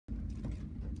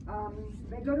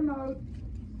But go to mode.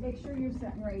 Make sure you're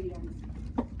setting radians.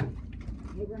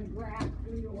 We're going to graph.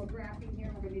 We're doing a little graphing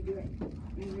here. We're going to do it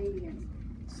in radians.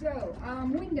 So,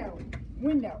 window.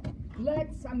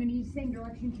 I'm going to use the same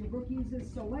direction your book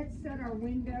uses. So let's set our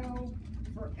window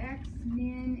for x,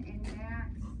 min, and max,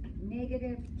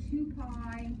 negative 2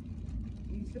 pi.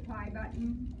 Use the pi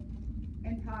button,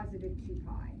 and positive 2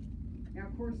 pi. Now,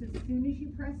 of course, as soon as you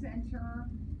press enter,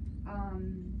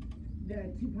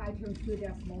 the 2 pi turns to a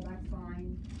decimal. That's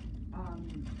fine.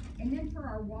 And then for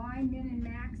our y, min, and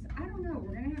max, I don't know.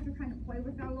 We're going to have to kind of play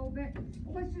with that a little bit.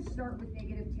 Well, let's just start with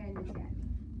negative 10 to 10.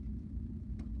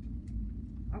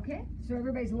 Okay, so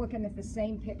everybody's looking at the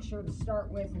same picture to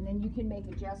start with, and then you can make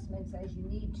adjustments as you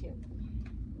need to.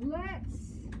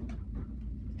 Let's,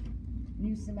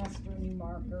 new semester, new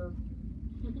marker.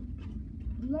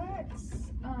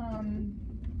 Let's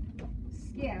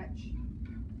sketch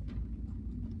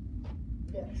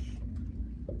this.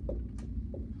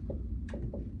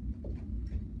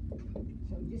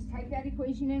 So just type that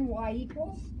equation in, y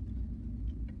equals.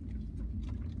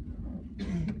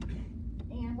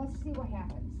 And let's see what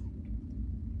happens.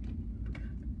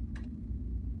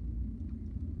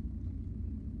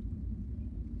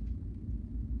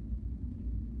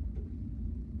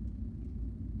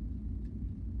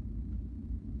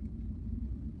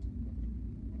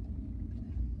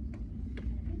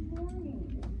 Good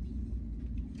morning.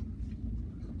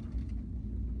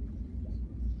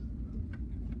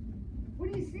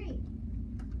 What do you see?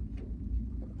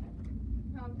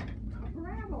 A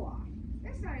parabola.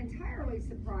 That's not entirely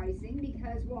surprising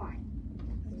because why?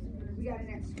 We got an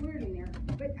x squared in there.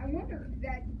 But I wonder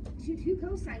that 2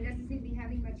 cosine doesn't seem to be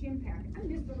having much impact. I'm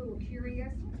just a little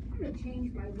curious. I'm going to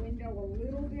change my window a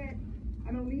little bit.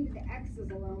 I'm going to leave the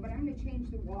x's alone, but I'm going to change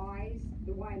the y's,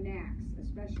 the y max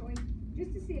especially,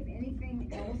 just to see if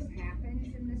anything else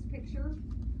happens in this picture.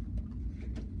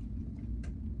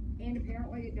 And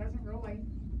apparently it doesn't really,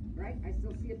 right? I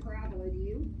still see a parabola, do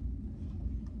you?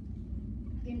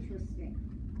 Interesting.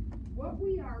 What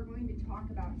we are going to talk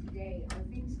about today are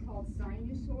things called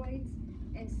sinusoids.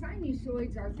 And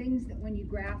sinusoids are things that when you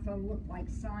graph them look like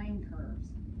sine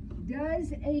curves.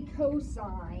 Does a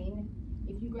cosine,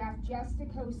 if you graph just a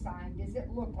cosine, does it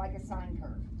look like a sine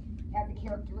curve? Have the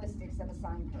characteristics of a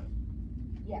sine curve?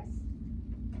 Yes.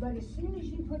 But as soon as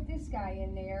you put this guy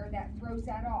in there, that throws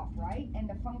that off, right? And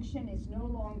the function is no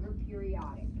longer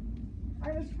periodic. All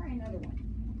right, let's try another one.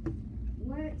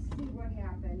 Let's see what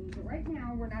happens. Right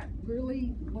now, we're not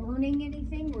really learning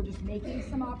anything. We're just making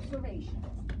some observations.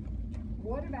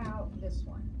 What about this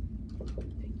one?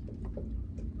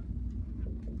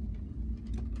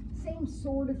 Same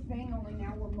sort of thing, only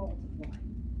now we're multiplying.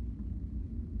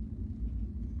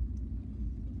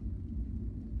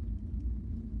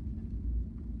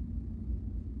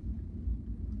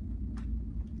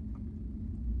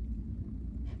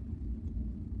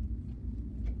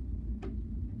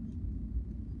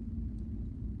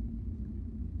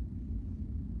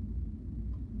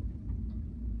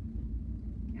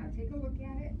 Take a look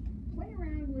at it. Play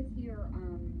around with your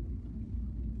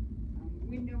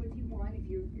window if you want. If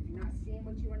you're not seeing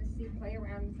what you want to see, play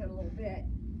around with it a little bit.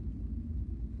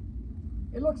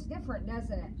 It looks different,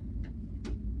 doesn't it?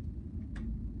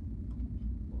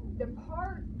 The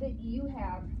part that you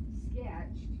have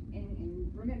sketched, and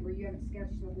remember, you haven't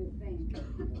sketched the whole thing.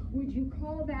 Would you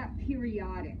call that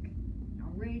periodic?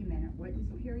 Now, wait a minute. What does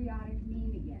periodic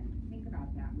mean again? Think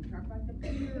about that. We talk about the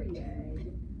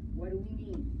period. What do we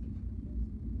mean?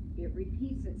 It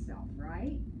repeats itself,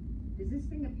 right? Does this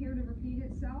thing appear to repeat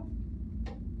itself?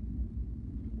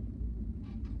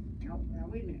 Nope. Now,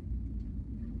 wait a minute.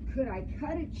 Could I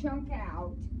cut a chunk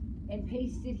out and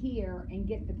paste it here and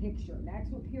get the picture? That's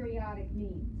what periodic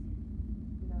means.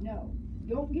 No.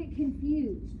 Don't get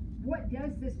confused. What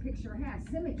does this picture have?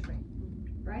 Symmetry,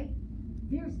 right?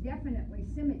 There's definitely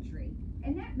symmetry.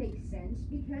 And that makes sense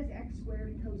because x squared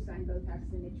and cosine both have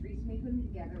symmetry. So we put them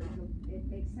together, it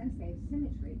makes sense they have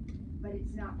symmetry, but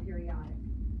it's not periodic.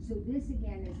 So this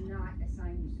again is not a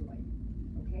sinusoid.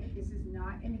 Okay, this is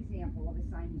not an example of a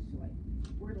sinusoid.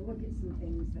 We're going to look at some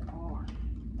things that are.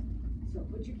 So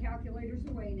put your calculators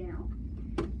away now,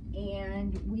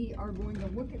 and we are going to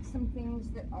look at some things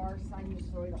that are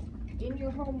sinusoidal. In your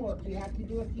homework, you have to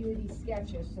do a few of these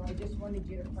sketches, so I just wanted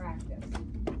you to practice.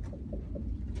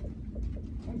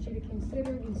 I want you to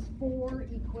consider these 4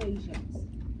 equations.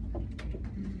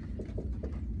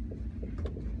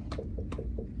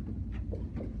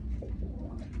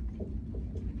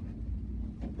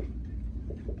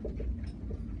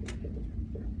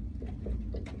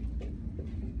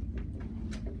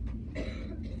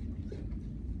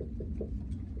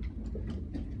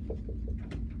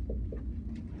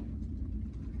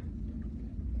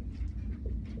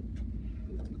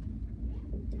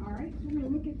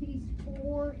 look at these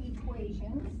 4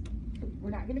 equations. We're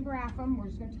not going to graph them, we're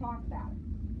just going to talk about them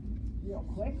real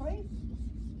quickly.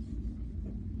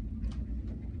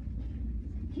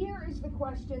 Here is the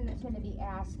question that's going to be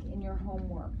asked in your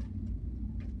homework.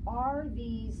 Are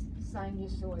these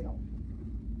sinusoidal?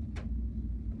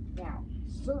 Now,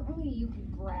 certainly you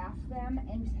could graph them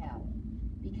and tell,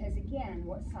 because again,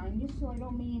 what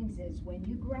sinusoidal means is when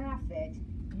you graph it,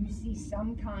 you see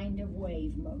some kind of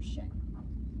wave motion,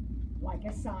 like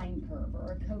a sine curve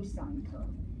or a cosine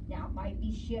curve. Now, it might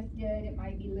be shifted, it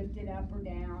might be lifted up or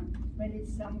down, but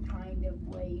it's some kind of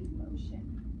wave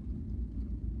motion.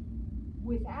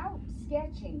 Without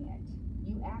sketching it,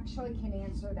 you actually can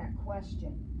answer that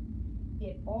question.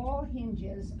 It all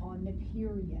hinges on the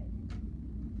period.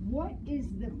 What is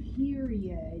the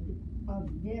period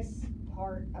of this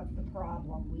part of the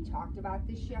problem? We talked about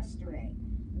this yesterday.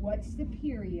 What's the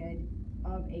period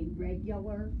of a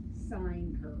regular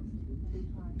sine curve?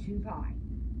 2 pi.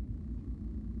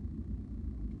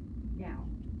 Now,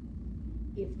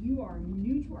 if you are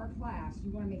new to our class,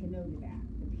 you want to make a note of that.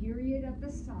 The period of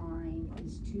the sine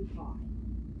is 2 pi.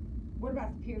 What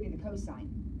about the period of the cosine?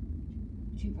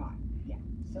 2 pi. Yeah.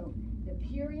 So the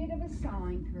period of a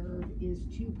sine curve is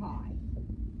 2 pi.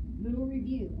 Little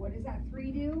review. What does that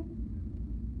 3 do?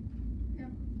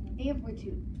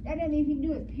 Amplitude. That doesn't have anything to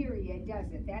do with period,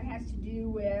 does it? That has to do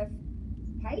with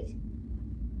height.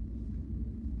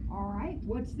 All right.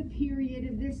 What's the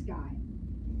period of this guy?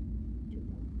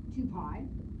 2 pi.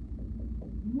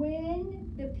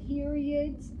 When the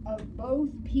periods of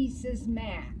both pieces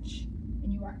match,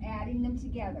 and you are adding them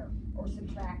together or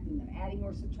subtracting them, adding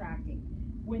or subtracting,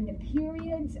 when the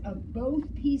periods of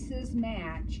both pieces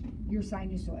match, you're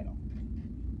sinusoidal.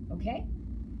 Okay?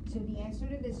 So the answer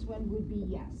to this one would be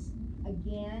yes.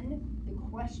 Again, the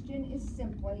question is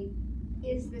simply,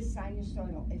 is this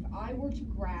sinusoidal? If I were to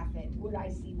graph it, would I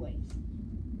see waves?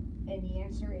 And the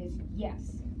answer is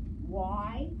yes.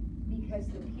 Why? Because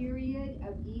the period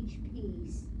of each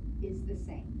piece is the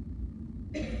same.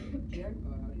 Jared?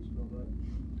 How do you spell that?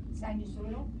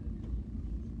 Sinusoidal?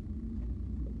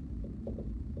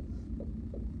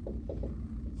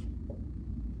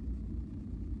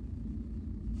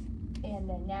 And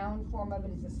the noun form of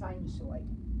it is a sinusoid.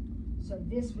 So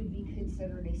this would be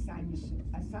considered a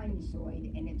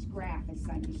sinusoid, and its graph is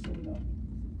sinusoidal.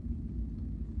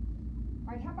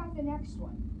 All right, how about the next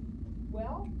one?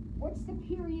 Well, what's the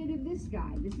period of this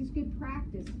guy? This is good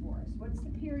practice for us. What's the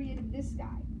period of this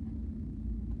guy?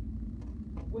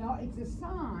 Well, it's a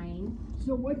sine,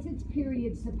 so what's its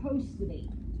period supposed to be?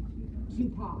 2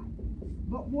 pi.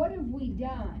 But what have we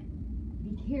done?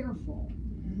 Be careful.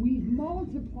 We've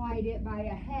multiplied it by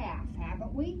a half,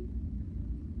 haven't we?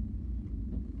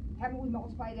 Haven't we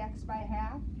multiplied x by a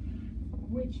half?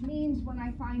 Which means when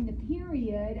I find the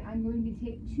period, I'm going to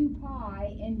take 2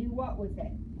 pi and do what with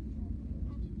it?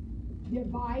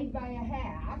 Divide by a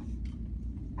half.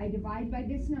 I divide by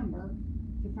this number.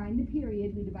 To find the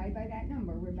period, we divide by that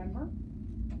number, remember?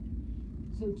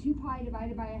 So 2 pi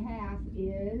divided by a half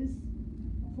is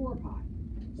 4 pi.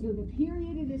 So the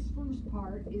period of this first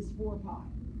part is 4 pi.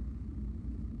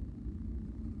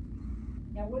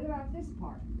 Now what about this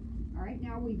part? All right,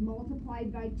 now we've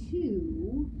multiplied by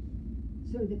 2,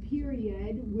 so the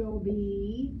period will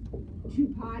be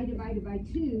 2 pi divided by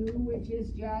 2, which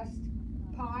is just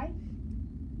pi.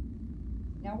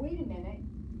 Now wait a minute.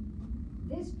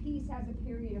 This piece has a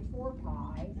period of 4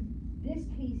 pi. This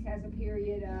piece has a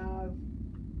period of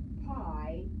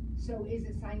pi. So is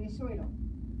it sinusoidal?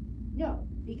 No,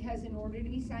 because in order to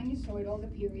be sinusoidal, the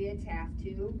periods have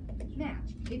to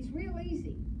match. It's real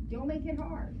easy. Don't make it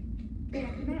hard. They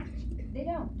have to match. They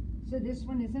don't. So this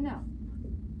one is a no.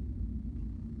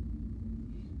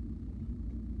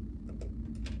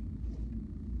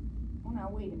 Oh, now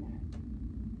wait a minute.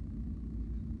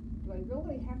 Do I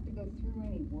really have to go through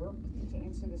any work to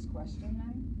answer this question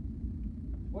then?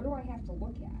 What do I have to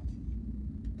look at?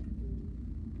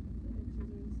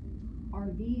 Are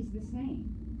these the same?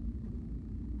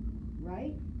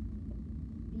 Right?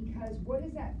 Because what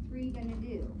is that 3 going to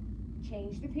do?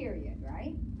 Change the period,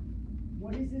 right?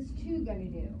 What is this 2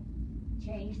 going to do?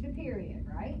 Change the period,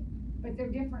 right? But they're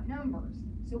different numbers.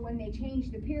 So when they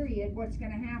change the period, what's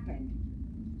going to happen?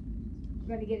 You're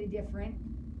going to get a different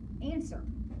answer.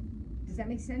 Does that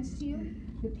make sense to you?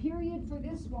 The period for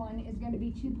this one is going to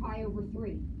be 2 pi over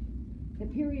 3. The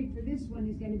period for this one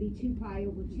is going to be 2 pi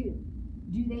over 2.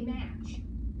 Do they match?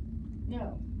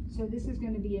 No. So this is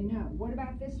going to be a no. What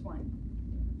about this one?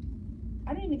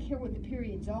 I don't even care what the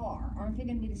periods are. Aren't they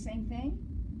going to be the same thing?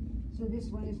 So this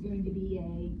one is going to be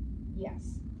a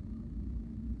yes.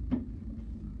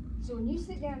 So when you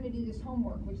sit down to do this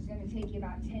homework, which is going to take you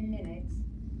about 10 minutes,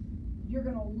 you're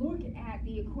going to look at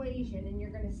the equation and you're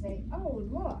going to say, oh,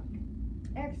 look,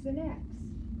 x and x,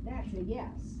 that's a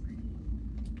yes.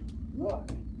 Look,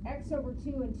 x over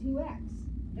 2 and 2x,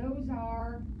 those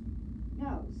are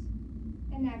no's.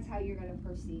 And that's how you're going to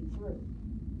proceed through.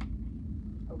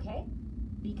 Okay?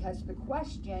 Because the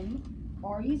question,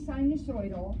 are you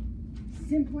sinusoidal,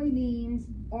 simply means,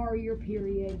 are your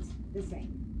periods the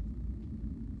same?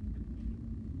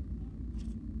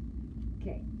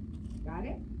 Okay, got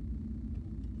it?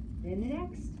 Then the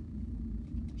next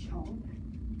chunk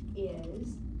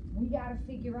is we got to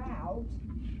figure out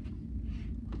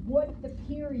what the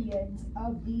periods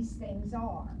of these things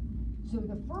are. So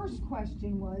the first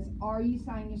question was, are you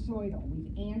sinusoidal?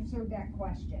 We've answered that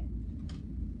question.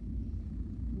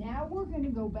 Now we're going to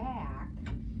go back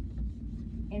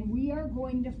and we are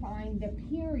going to find the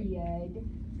period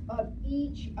of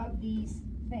each of these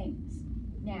things.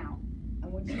 Now, I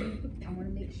want to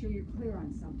make sure you're clear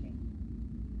on something.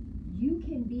 You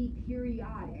can be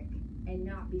periodic and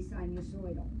not be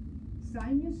sinusoidal.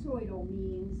 Sinusoidal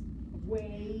means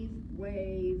wave,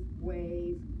 wave,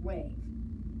 wave, wave.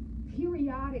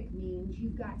 Periodic means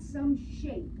you've got some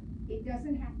shape. It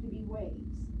doesn't have to be waves.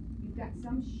 You've got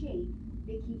some shape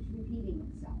that keeps repeating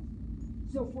itself.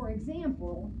 So for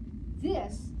example,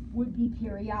 this would be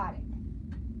periodic.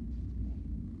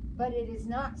 But it is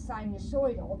not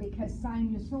sinusoidal because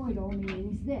sinusoidal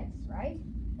means this, right?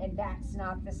 And that's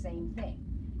not the same thing.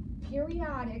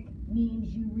 Periodic means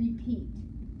you repeat.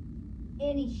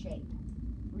 Any shape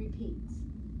repeats.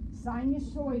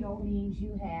 Sinusoidal means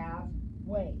you have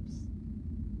waves.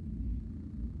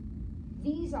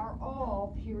 These are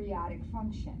all periodic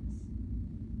functions.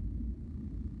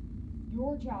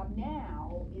 Your job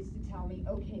now is to tell me,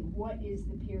 okay, what is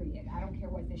the period? I don't care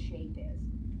what the shape is.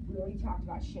 We already talked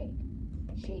about shape.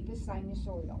 Shape is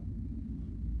sinusoidal.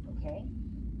 Okay?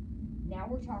 Now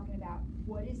we're talking about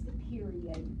what is the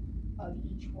period of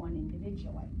each one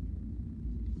individually.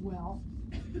 Well,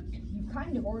 you've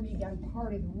kind of already done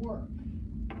part of the work.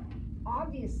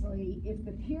 Obviously, if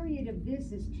the period of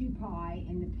this is 2 pi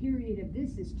and the period of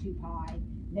this is 2 pi,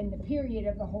 then the period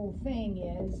of the whole thing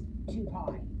is 2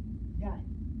 pi. Done.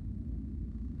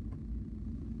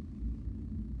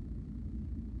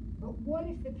 But what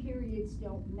if the periods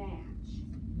don't match?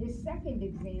 This second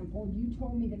example, you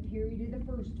told me the period of the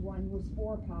first one was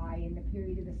 4 pi and the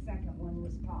period of the second one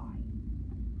was pi.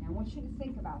 Now I want you to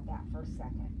think about that for a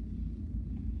second.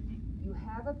 You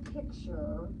have a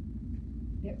picture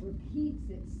that repeats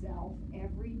itself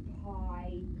every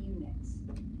pi units.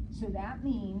 So that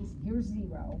means, here's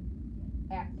 0.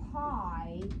 At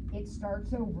pi, it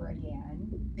starts over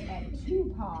again. At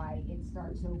 2 pi, it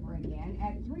starts over again.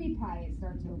 At 3 pi, it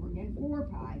starts over again. 4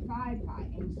 pi, 5 pi,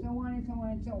 and so on and so on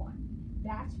and so on.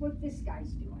 That's what this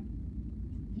guy's doing.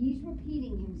 He's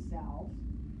repeating himself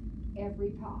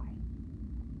every pi.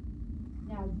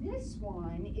 Now this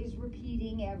one is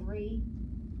repeating every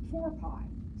 4 pi.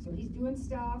 So he's doing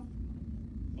stuff,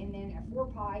 and then at 4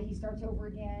 pi, he starts over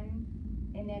again,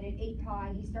 and then at 8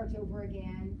 pi, he starts over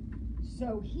again.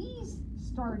 So he's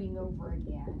starting over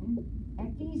again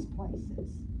at these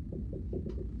places.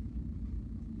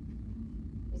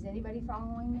 Is anybody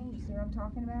following me? You see what I'm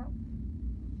talking about?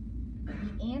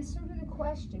 The answer to the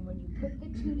question, when you put the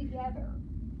two together,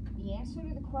 the answer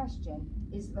to the question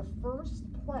is the first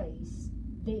place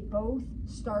they both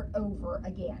start over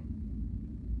again.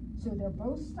 So they're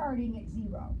both starting at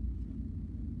 0.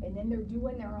 And then they're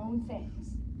doing their own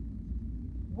things.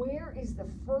 Where is the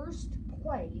first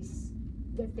place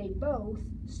that they both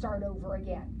start over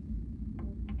again?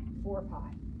 4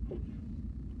 pi.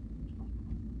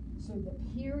 So the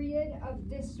period of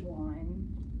this one,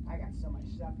 I got so much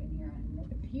stuff in here,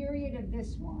 the period of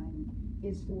this one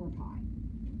is 4 pi.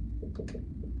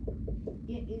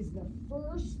 It is the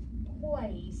first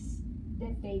place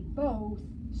that they both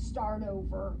start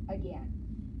over again.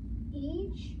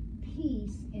 Each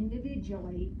piece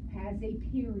individually has a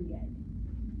period.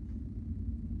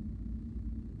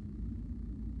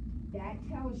 That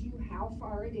tells you how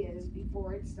far it is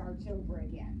before it starts over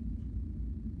again.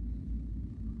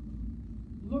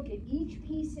 Look at each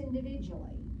piece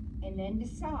individually and then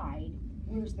decide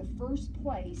where's the first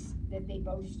place that they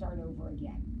both start over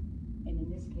again. And in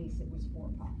this case, it was 4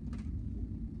 pi.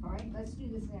 All right, let's do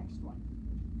this next one.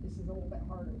 This is a little bit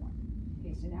harder one.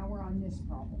 Okay, so now we're on this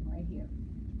problem right here.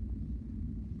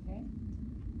 Okay?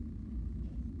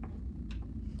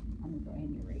 I'm going to go ahead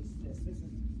and erase this. This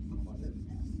is cluttered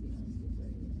mess. Let's get rid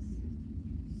of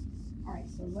this. All right,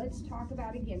 so let's talk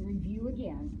about again, review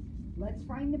again. Let's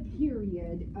find the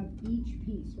period of each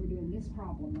piece. We're doing this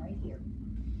problem right here.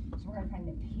 So we're going to find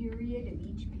the period of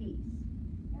each piece.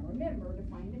 Now remember, to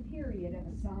find the period of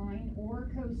a sine or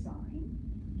a cosine,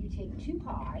 you take 2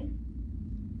 pi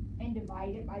and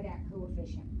divide it by that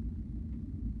coefficient.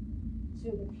 So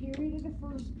the period of the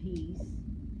first piece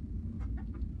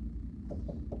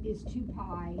is 2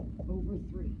 pi over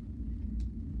 3.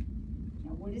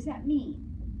 Now what does that mean?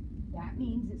 That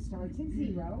means it starts at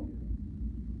 0,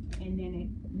 and then it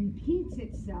repeats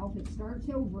itself. It starts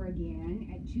over again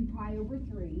at 2 pi over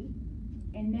 3,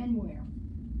 and then where?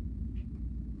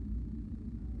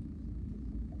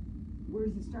 Where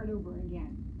does it start over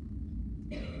again?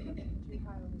 2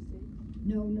 pi over 6.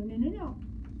 No.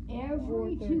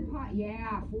 Every 2 pi,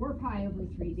 yeah, 4 pi over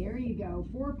 3. There you go,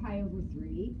 4 pi over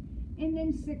 3, and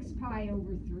then 6 pi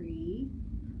over 3,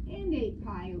 and 8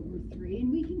 pi over 3,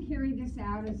 and we can carry this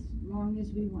out as long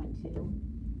as we want to.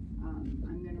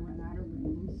 I'm going to run out of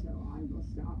room, so I will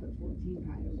stop at 14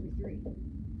 pi over 3.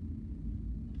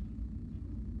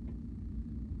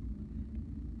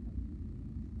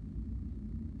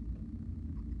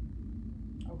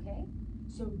 Okay,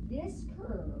 so this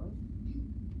curve,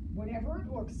 whatever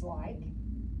it looks like,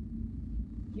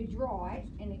 you draw it,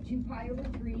 and at 2 pi over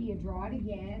 3, you draw it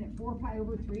again. At 4 pi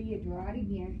over 3, you draw it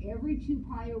again. Every 2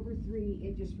 pi over 3,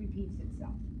 it just repeats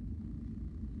itself.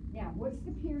 Now, what's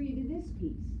the period of this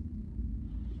piece?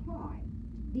 Pi,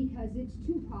 because it's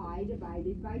 2 pi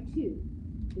divided by 2.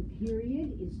 The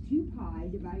period is 2 pi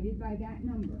divided by that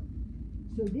number.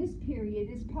 So this period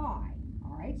is pi.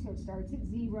 All right, so it starts at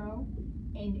 0,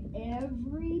 and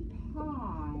every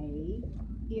pi,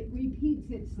 it repeats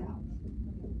itself.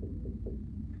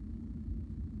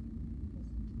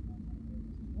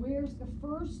 Where's the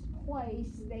first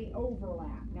place they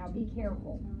overlap? Now be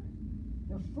careful.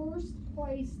 The first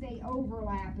place they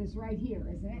overlap is right here,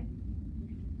 isn't it?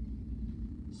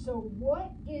 So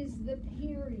what is the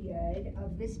period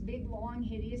of this big, long,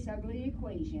 hideous, ugly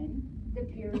equation? The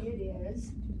period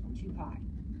is 2 pi.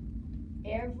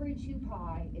 Every 2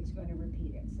 pi, it's going to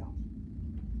repeat itself.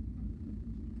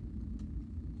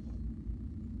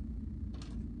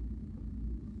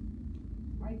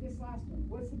 Right, this last one.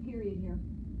 What's the period here?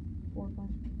 4 pi.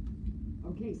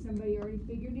 Okay, somebody already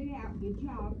figured it out. Good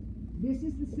job. This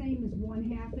is the same as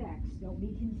 1/2 x. Don't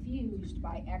be confused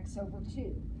by x over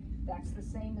 2. That's the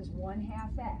same as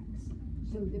 1/2 x.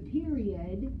 So the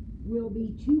period will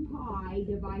be 2 pi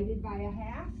divided by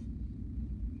 1/2,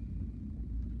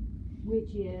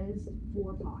 which is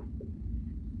 4 pi.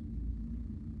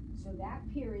 So that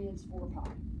period's 4 pi.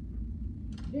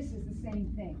 This is the same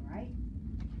thing, right?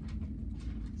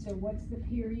 So what's the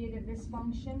period of this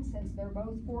function? Since they're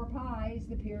both 4 pi's,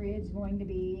 the period's going to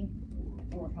be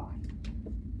 4 pi.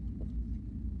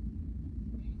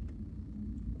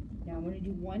 Now I'm going to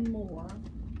do one more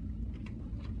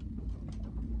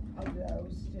of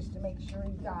those just to make sure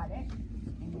you got it.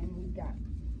 And then we've got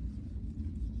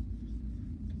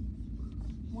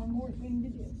one more thing to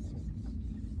do.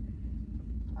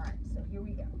 All right, so here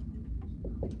we go.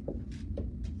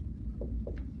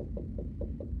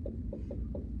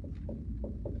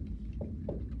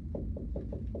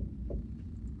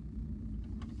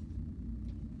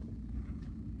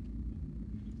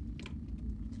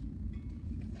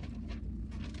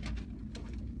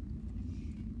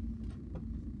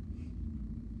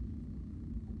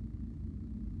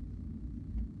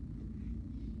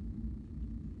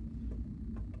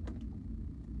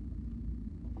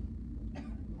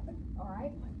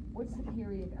 What's the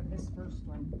period of this first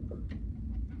one?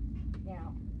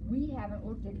 Now, we haven't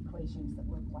looked at equations that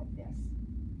look like this.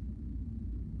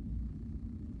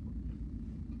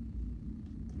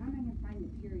 How am I going to find the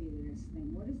period of this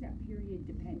thing? What does that period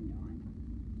depend on?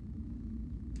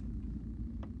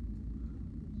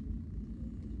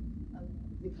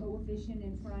 The coefficient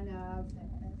in front of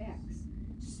x.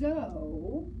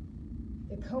 So,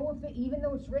 the coefficient, even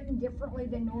though it's written differently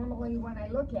than normally when I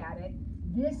look at it,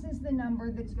 this is the number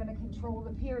that's going to control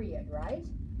the period, right?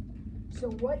 So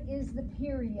what is the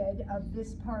period of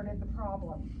this part of the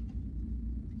problem?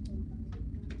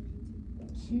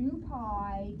 2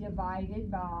 pi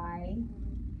divided by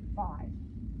 5.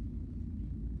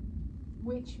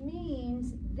 Which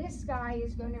means this guy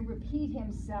is going to repeat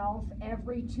himself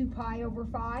every 2 pi over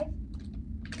 5.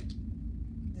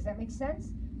 Does that make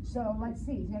sense? So let's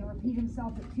see, he's going to repeat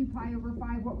himself at 2 pi over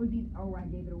 5. What would be, oh, I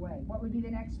gave it away. What would be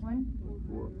the next one?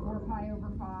 4 pi over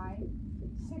 5,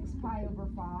 6 pi over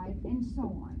 5, and so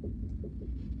on.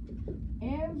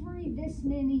 Every this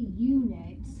many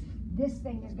units, this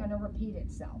thing is going to repeat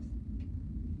itself.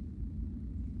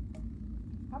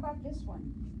 How about this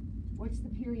one? What's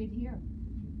the period here?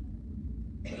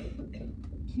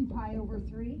 2 pi over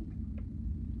 3,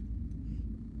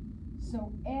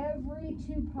 So every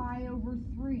 2 pi over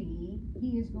 3,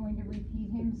 he is going to repeat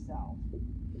himself.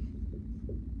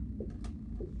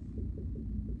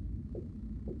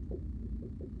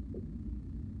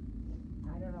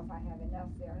 I don't know if I have enough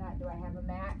there or not. Do I have a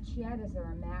match yet? Is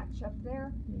there a match up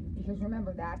there? Because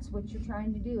remember, that's what you're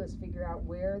trying to do, is figure out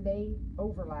where they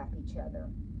overlap each other.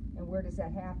 And where does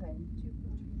that happen?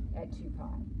 At 2 pi.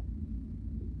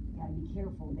 Gotta be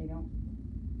careful, they don't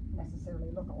necessarily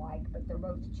look alike, but they're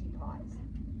both 2 pi's.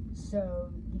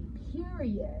 So the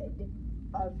period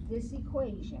of this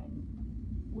equation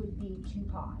would be 2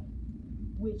 pi,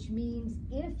 which means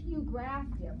if you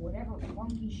graphed it, whatever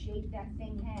funky shape that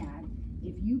thing had,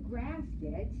 if you graphed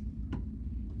it,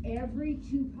 every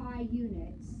 2 pi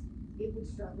units, it would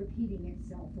start repeating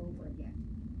itself over again.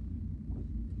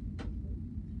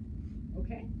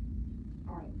 Okay?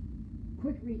 All right.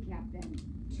 Quick recap then.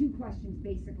 2 questions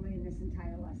basically in this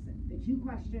entire lesson. The 2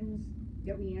 questions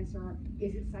that we answer are,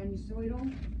 is it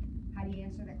sinusoidal? How do you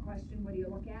answer that question? What do you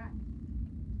look at?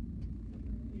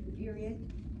 The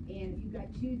period. And if you've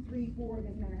got 2, 3, 4,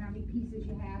 doesn't matter how many pieces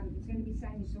you have, if it's going to be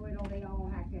sinusoidal, they all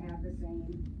have to have the same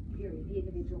period, the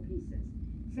individual pieces.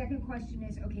 Second question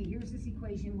is, okay, here's this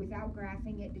equation. Without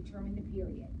graphing it, determine the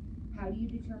period. How do you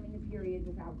determine the period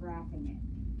without graphing it?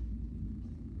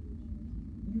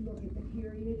 You look at the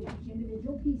period of each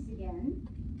individual piece again,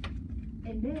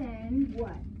 and then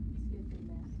what?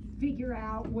 Figure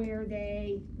out where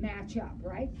they match up,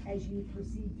 right? As you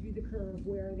proceed through the curve,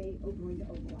 where they are going to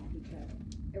overlap each other.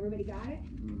 Everybody got it?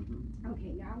 Mm-hmm.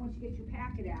 Okay, now once you get your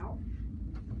packet out,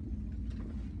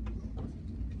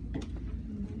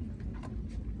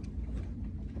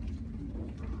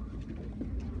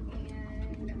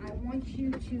 and I want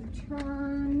you to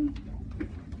turn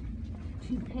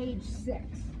to page 6.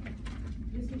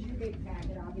 This is your big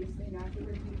packet, obviously, not the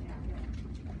review packet.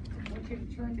 I want you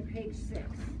to turn to page 6.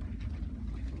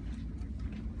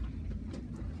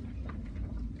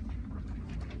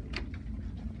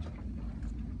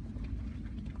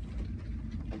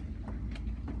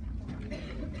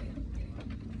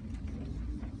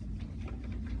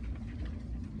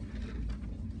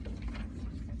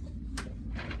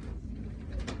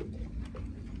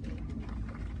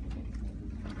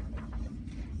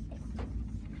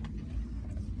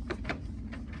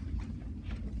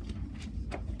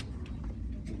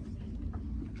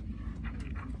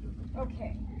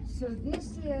 Okay, so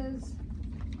this is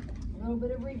a little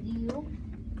bit of review,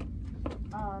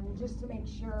 just to make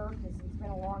sure, because it's been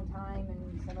a long time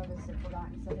and some of us have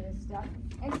forgotten some of this stuff,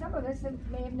 and some of us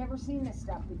may have never seen this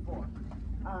stuff before,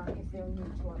 if they're new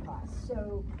to our class.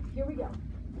 So here we go.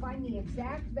 Find the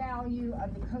exact value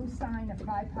of the cosine of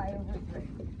 5 pi over 3.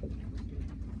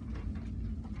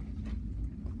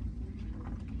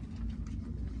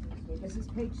 Okay, this is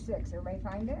page 6. Everybody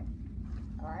find it?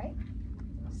 All right.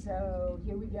 So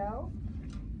here we go.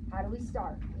 How do we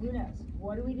start? Who knows?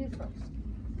 What do we do first?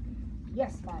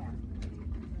 Yes, Maya.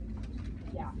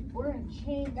 Yeah, we're going to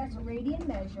change. That's a radian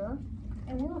measure,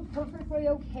 and we're perfectly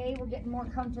okay. We're getting more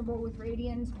comfortable with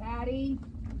radians, Patty.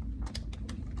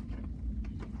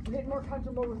 We're getting more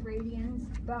comfortable with radians,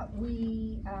 but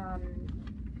we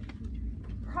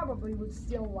probably would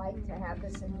still like to have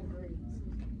this in degrees.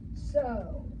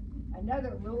 So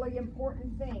another really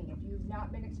important thing, if you've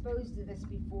not been exposed to this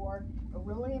before, a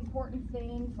really important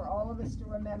thing for all of us to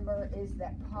remember is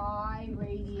that pi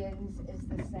radians is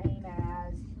the same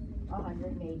as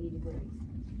 180 degrees.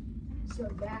 So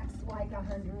that's like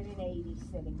 180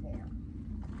 sitting there.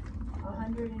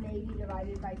 180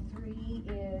 divided by 3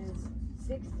 is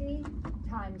 60,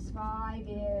 times 5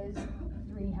 is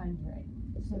 300.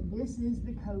 So this is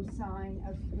the cosine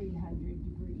of 300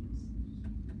 degrees.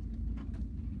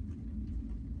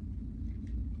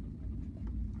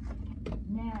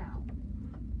 Now,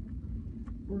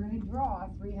 we're going to draw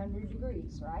 300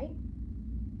 degrees, right?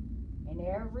 And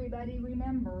everybody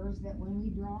remembers that when we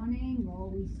draw an angle,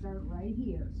 we start right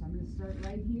here. So I'm going to start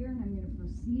right here, and I'm going to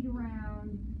proceed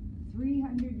around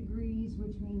 300 degrees,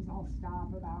 which means I'll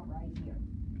stop about right here.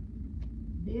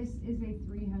 This is a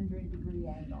 300 degree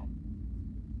angle.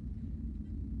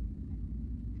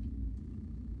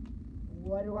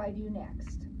 What do I do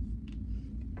next?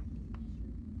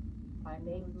 I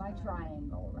make my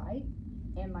triangle, right?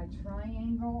 And my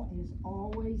triangle is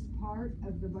always part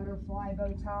of the butterfly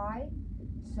bow tie.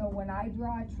 So when I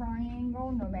draw a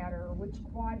triangle, no matter which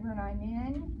quadrant I'm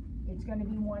in, it's going to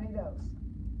be one of those.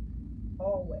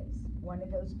 Always one of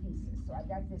those pieces. So I've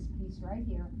got this piece right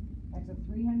here. That's a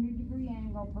 300 degree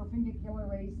angle, perpendicular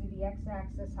raised to the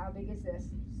x-axis. How big is this?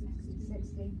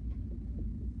 60.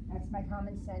 That's my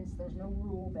common sense. There's no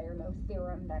rule there, no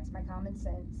theorem. That's my common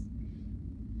sense.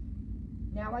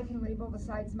 Now I can label the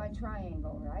sides of my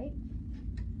triangle, right?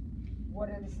 What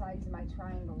are the sides of my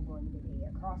triangle going to be?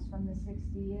 Across from the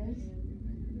 60 is?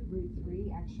 Root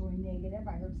 3, actually negative.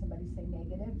 I heard somebody say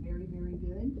negative. Very, very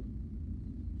good.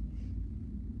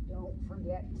 Don't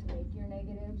forget to make your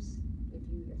negatives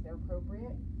if they're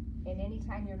appropriate. And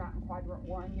anytime you're not in quadrant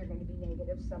 1, you're going to be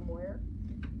negative somewhere.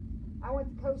 I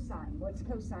want the cosine. What's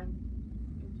cosine?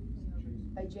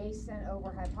 Adjacent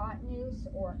over hypotenuse,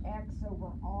 or x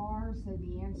over r. So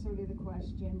the answer to the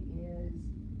question is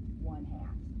 1/2.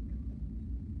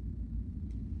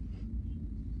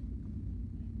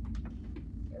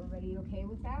 Everybody okay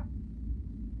with that?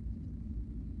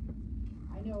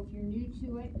 I know if you're new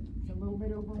to it, it's a little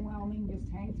bit overwhelming. Just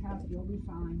hang tough, you'll be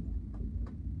fine.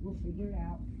 We'll figure it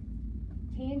out.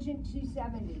 Tangent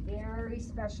 270, very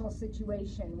special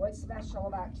situation. What's special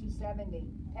about 270?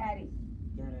 Patty?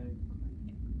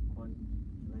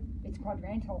 It's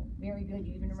quadrantal. Very good.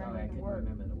 You even remember Sorry, I the couldn't word.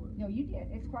 remember the word. No, you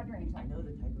did. It's quadrantal. I know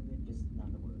the type of it, just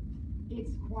not the word.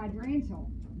 It's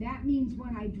quadrantal. That means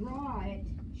when I draw it,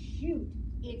 shoot,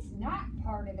 it's not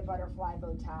part of the butterfly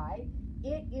bow tie.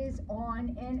 It is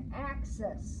on an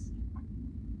axis.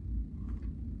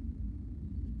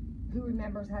 Who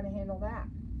remembers how to handle that?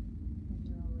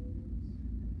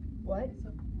 What?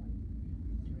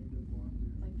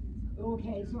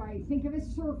 Okay, so I think of a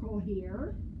circle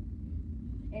here,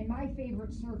 and my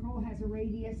favorite circle has a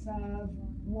radius of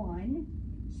 1.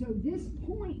 So this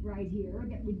point right here,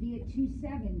 that would be at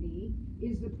 270,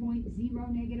 is the point 0,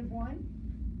 -1.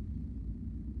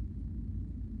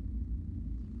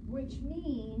 Which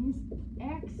means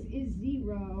x is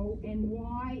 0 and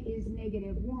y is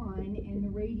 -1 and the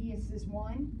radius is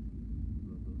 1.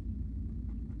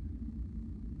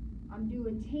 I'm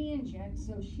doing tangent,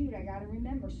 so shoot, I gotta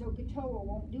remember. SOHCAHTOA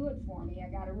won't do it for me. I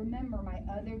gotta remember my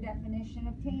other definition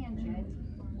of tangent,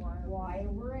 y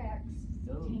over x.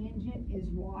 So tangent is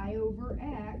y over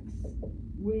x,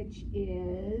 which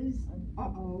is,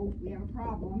 uh-oh, we have a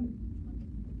problem.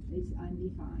 It's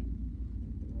undefined.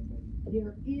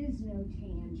 There is no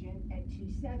tangent at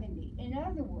 270. In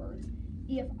other words,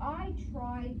 if I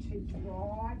tried to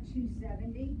draw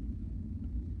 270,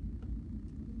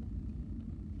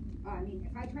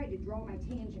 if I tried to draw my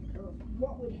tangent curve,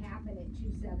 what would happen at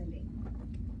 270?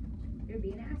 There would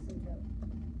be an asymptote.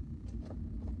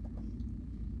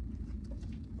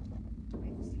 I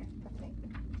just have to think.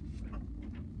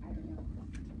 I don't know.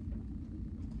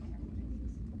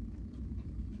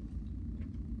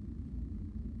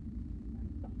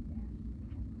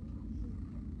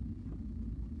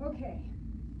 Okay.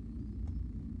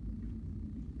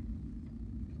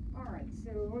 All right,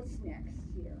 so what's next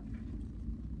here?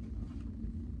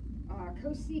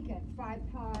 Cosecant 5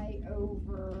 pi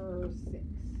over 6.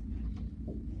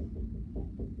 All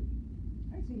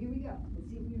right, so here we go. Let's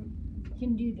see if we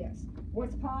can do this.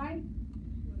 What's pi?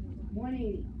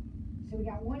 180. So we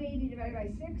got 180 divided by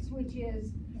 6, which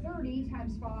is 30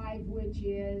 times 5, which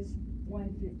is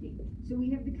 150. So we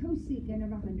have the cosecant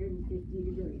of 150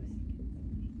 degrees.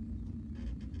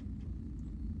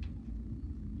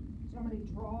 So I'm going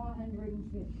to draw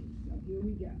 150. So here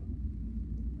we go.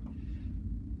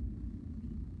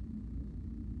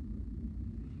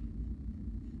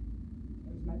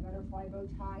 There's my butterfly bow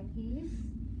tie piece.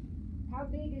 How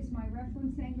big is my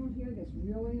reference angle here? This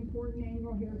really important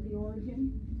angle here at the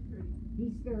origin.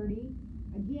 He's 30.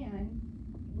 Again,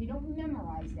 we don't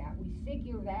memorize that. We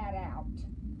figure that out.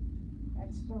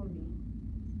 That's 30.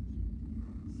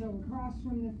 So across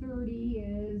from the 30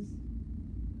 is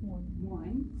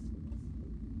 1.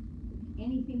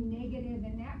 Anything negative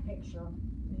in that picture?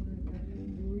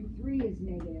 Root 3 is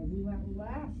negative. We went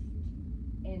left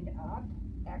and up.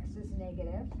 X is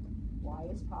negative. Y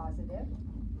is positive.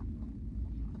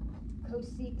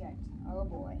 Cosecant. Oh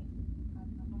boy.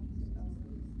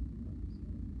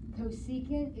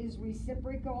 Cosecant is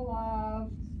reciprocal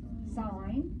of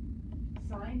sine.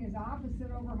 Sine is opposite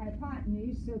over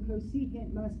hypotenuse, so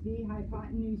cosecant must be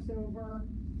hypotenuse over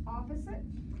opposite.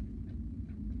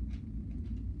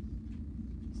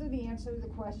 So the answer to the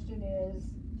question is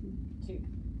 2.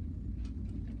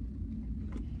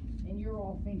 And you're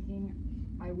all thinking,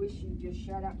 I wish you'd just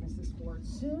shut up, Mrs. Ford.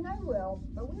 Soon I will,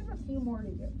 but we have a few more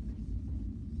to do.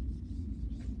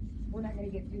 We're not going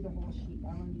to get through the whole sheet.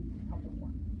 I want to do a couple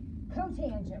more.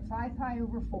 Cotangent, 5 pi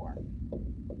over 4.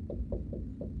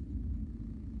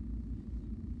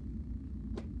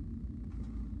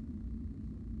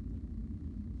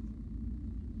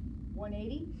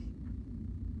 $180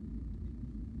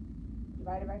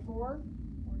 divided by 4,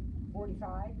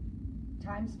 45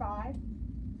 times 5,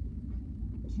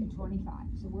 225.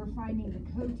 So we're finding the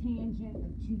cotangent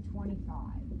of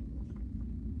 225.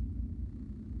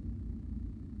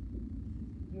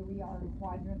 Here we are in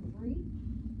quadrant 3,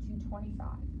 225.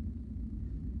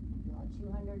 Draw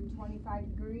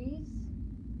 225 degrees,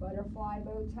 butterfly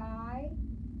bow tie.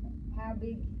 How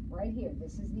big? Right here.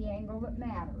 This is the angle that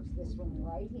matters. This one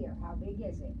right here. How big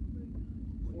is it?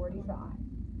 45.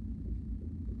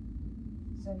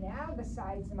 So now the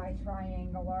sides of my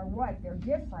triangle are what? They're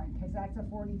different because that's a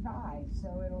 45.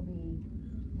 So it'll be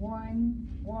 1,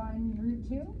 1, root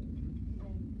 2.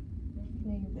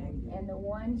 Negative. And the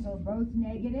ones are both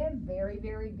negative. Very,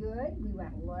 very good. We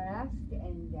went left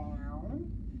and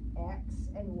down. X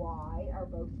and Y are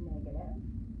both negative.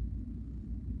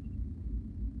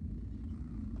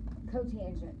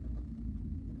 Cotangent.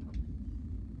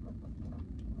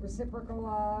 Reciprocal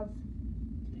of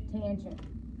tangent.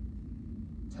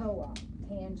 TOA,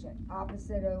 tangent.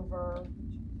 Opposite over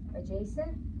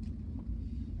adjacent.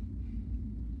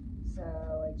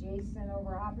 So adjacent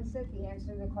over opposite, the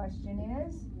answer to the question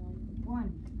is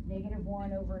 1. Negative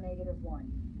 1 over negative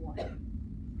 1. 1.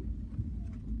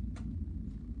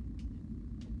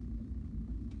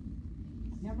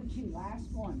 Number 2, last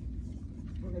one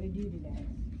we're going to do today.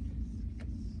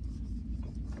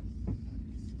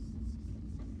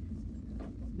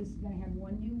 This is going to have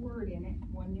one new word in it,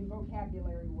 one new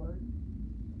vocabulary word,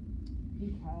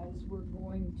 because we're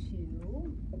going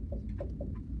to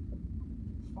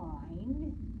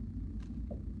find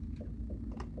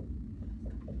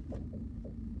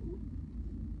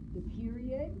the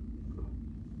period,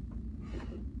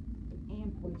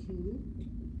 amplitude,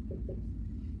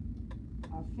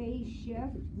 a phase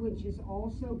shift, which is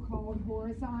also called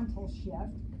horizontal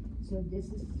shift. So this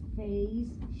is phase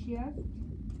shift,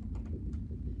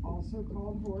 also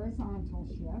called horizontal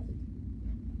shift.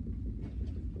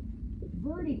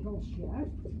 Vertical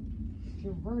shift,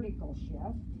 your vertical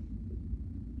shift.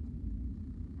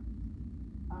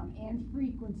 And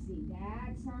frequency,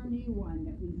 that's our new one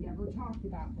that we've never talked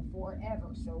about before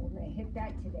ever. So we're going to hit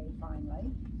that today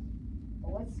finally.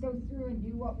 But let's go through and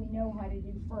do what we know how to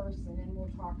do first, and then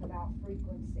we'll talk about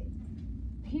frequency.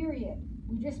 Period.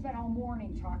 We just spent all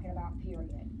morning talking about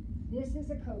period. This is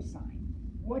a cosine.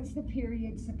 What's the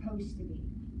period supposed to be?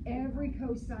 Every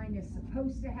cosine is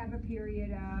supposed to have a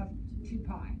period of 2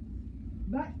 pi.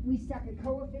 But we stuck a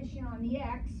coefficient on the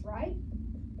x, right?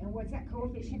 And what's that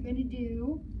coefficient going to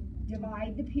do?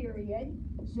 Divide the period.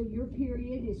 So your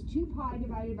period is 2 pi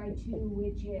divided by 2,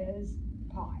 which is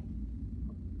pi.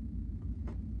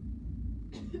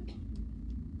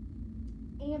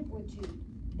 Amplitude.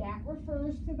 That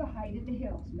refers to the height of the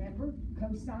hills. Remember?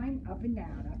 Cosine, up and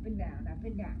down, up and down, up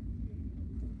and down.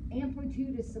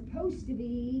 Amplitude is supposed to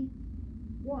be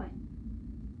 1.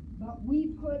 But we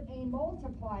put a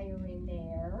multiplier in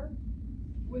there,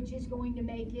 which is going to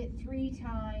make it 3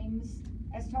 times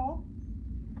as tall.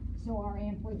 So our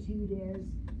amplitude is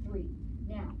 3.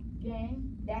 Now,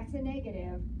 gang, that's a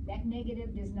negative. That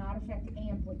negative does not affect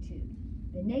amplitude.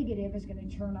 The negative is going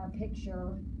to turn our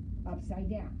picture upside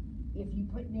down. If you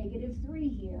put negative 3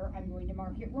 here, I'm going to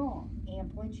mark it wrong.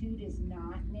 Amplitude is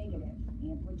not negative.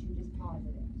 Amplitude is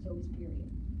positive. So is period.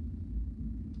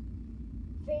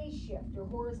 Phase shift or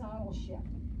horizontal shift.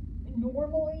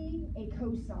 Normally, a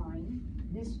cosine,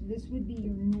 this would be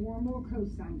your normal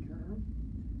cosine curve.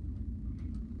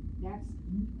 That's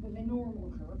the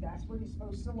normal curve. That's what it's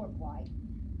supposed to look like.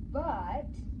 But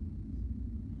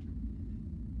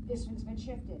this one's been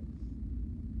shifted.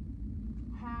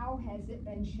 How has it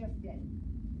been shifted?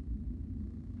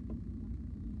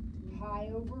 Pi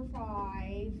over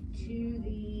 5 to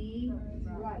the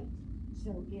right.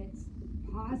 So it's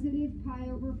positive pi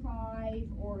over 5,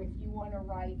 or if you want to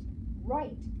write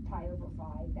right pi over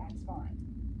 5, that's fine.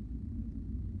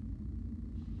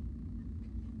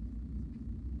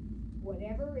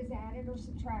 Whatever is added or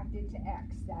subtracted to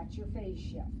x, that's your phase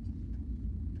shift.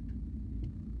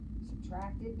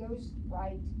 Subtracted goes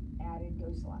right, added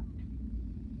goes left.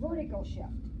 Vertical shift.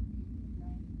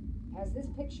 Has this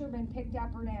picture been picked up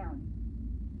or down?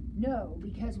 No,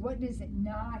 because what does it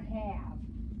not have?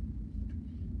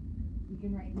 You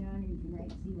can write none or you can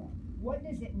write 0. What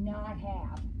does it not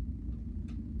have?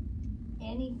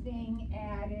 Anything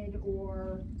added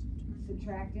or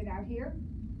subtracted out here?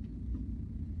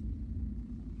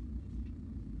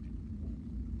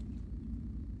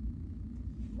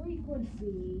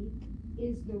 Frequency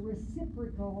is the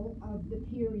reciprocal of the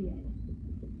period.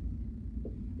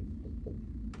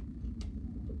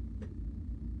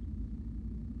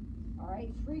 All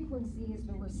right, frequency is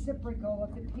the reciprocal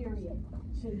of the period.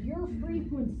 So your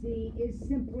frequency is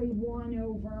simply 1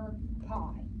 over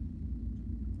pi.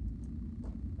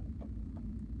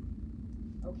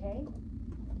 Okay?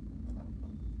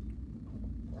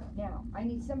 Now, I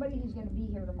need somebody who's gonna be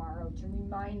here tomorrow to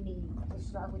remind me to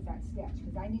start with that sketch,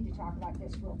 because I need to talk about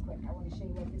this real quick. I wanna show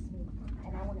you what this means,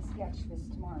 and I wanna sketch this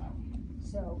tomorrow.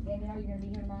 So, Danielle, you're gonna be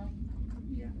here tomorrow?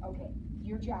 Yeah. Okay,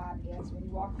 your job is, when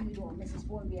you walk through the door, Mrs.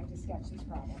 Ford, we have to sketch this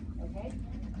problem, okay?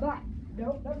 But,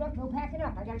 no packing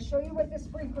up. I gotta show you what this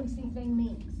frequency thing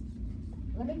means.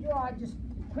 Let me draw just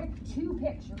quick two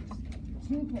pictures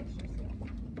here.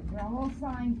 Draw a little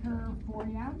sine curve for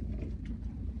you.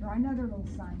 Draw another little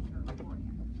sine curve for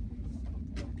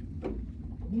you.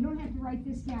 You don't have to write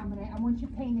this down, but I want you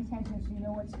paying attention so you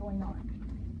know what's going on.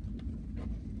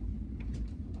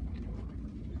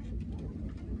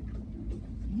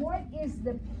 What is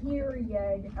the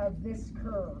period of this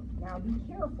curve? Now be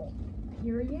careful.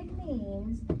 Period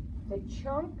means the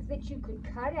chunk that you could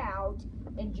cut out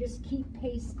and just keep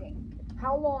pasting.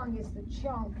 How long is the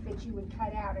chunk that you would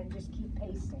cut out and just keep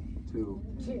pasting? 2.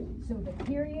 2. So the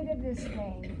period of this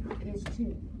thing is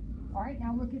 2. All right,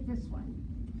 now look at this one.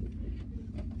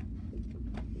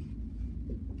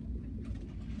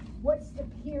 What's the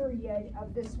period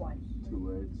of this one?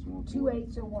 2/8, 1/4.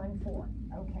 2/8 or 1/4.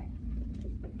 Okay.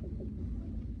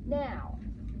 Now,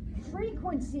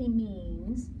 frequency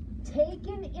means take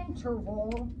an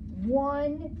interval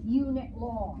 1 unit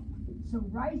long. So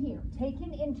right here, take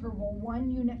an interval 1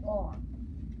 unit long.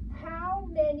 How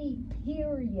many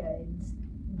periods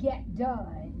get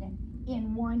done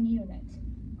in 1 unit?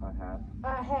 A half.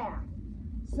 A half.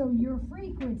 So your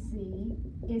frequency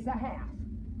is a half.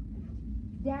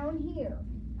 Down here,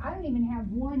 I don't even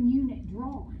have 1 unit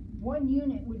drawn. 1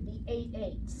 unit would be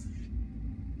 8/8.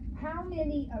 How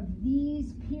many of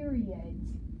these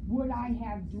periods would I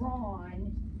have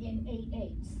drawn in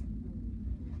 8/8?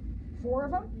 4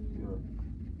 of them? Yeah.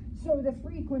 So the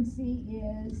frequency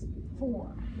is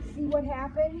 4. See what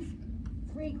happens?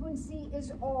 Frequency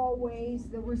is always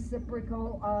the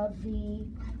reciprocal of the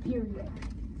period.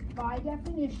 By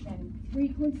definition,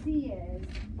 frequency is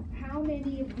how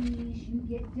many of these you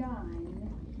get done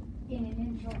in an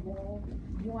interval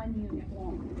 1 unit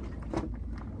long.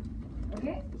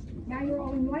 Okay? Now you're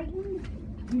all enlightened.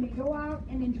 You may go out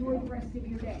and enjoy the rest of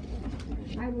your day.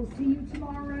 I will see you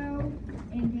tomorrow,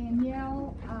 and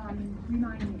Danielle,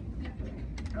 remind me.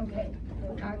 Okay.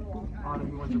 Anna,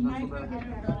 you want your pencil back? I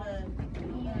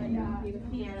gotta go to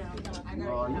piano.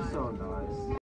 Oh, you're so nice.